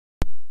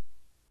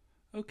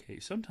Okay,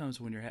 sometimes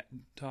when you're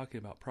talking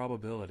about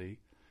probability,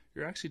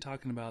 you're actually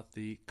talking about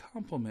the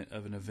complement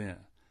of an event.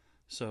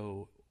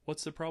 So,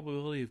 what's the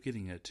probability of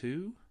getting a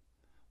 2?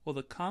 Well,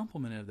 the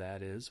complement of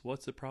that is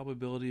what's the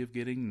probability of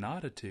getting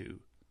not a 2?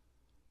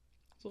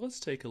 So, let's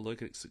take a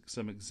look at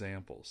some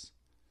examples.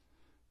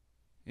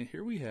 And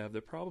here we have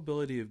the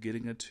probability of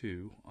getting a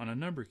 2 on a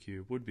number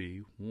cube would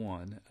be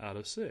 1 out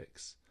of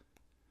 6.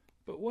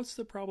 But what's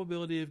the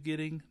probability of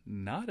getting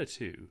not a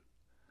 2?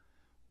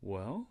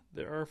 Well,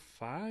 there are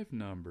 5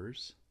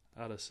 numbers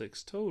out of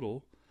 6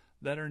 total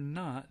that are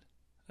not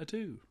a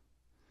 2.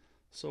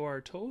 So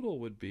our total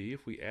would be,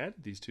 if we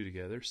added these two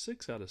together,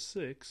 6 out of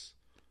 6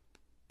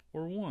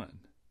 or 1.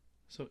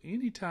 So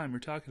anytime we're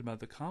talking about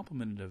the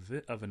complement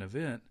of an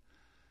event,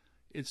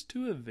 it's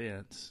two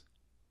events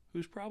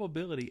whose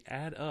probability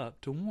add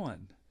up to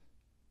 1.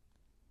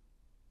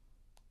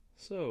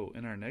 So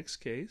in our next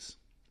case,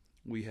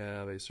 we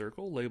have a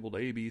circle labeled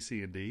A, B,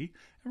 C, and D,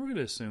 and we're going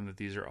to assume that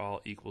these are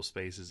all equal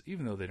spaces,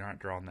 even though they aren't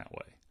drawn that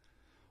way.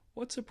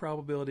 What's the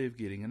probability of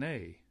getting an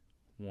A?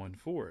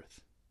 1/4.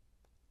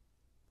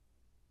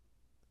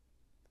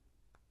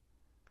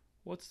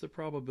 What's the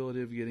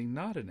probability of getting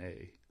not an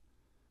A?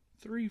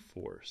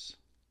 3/4.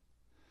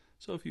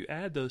 So if you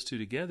add those two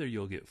together,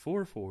 you'll get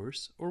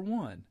 4/4 or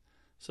 1.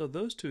 So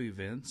those two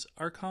events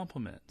are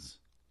complements.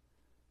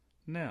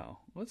 Now,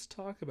 let's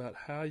talk about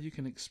how you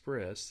can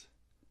express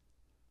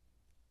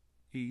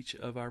each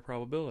of our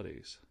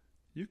probabilities.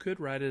 You could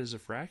write it as a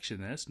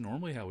fraction. That's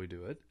normally how we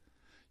do it.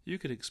 You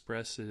could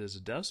express it as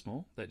a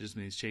decimal. That just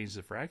means change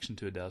the fraction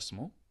to a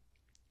decimal.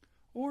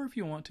 Or if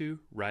you want to,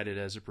 write it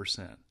as a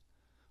percent.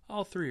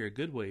 All three are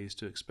good ways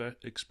to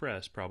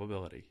express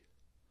probability.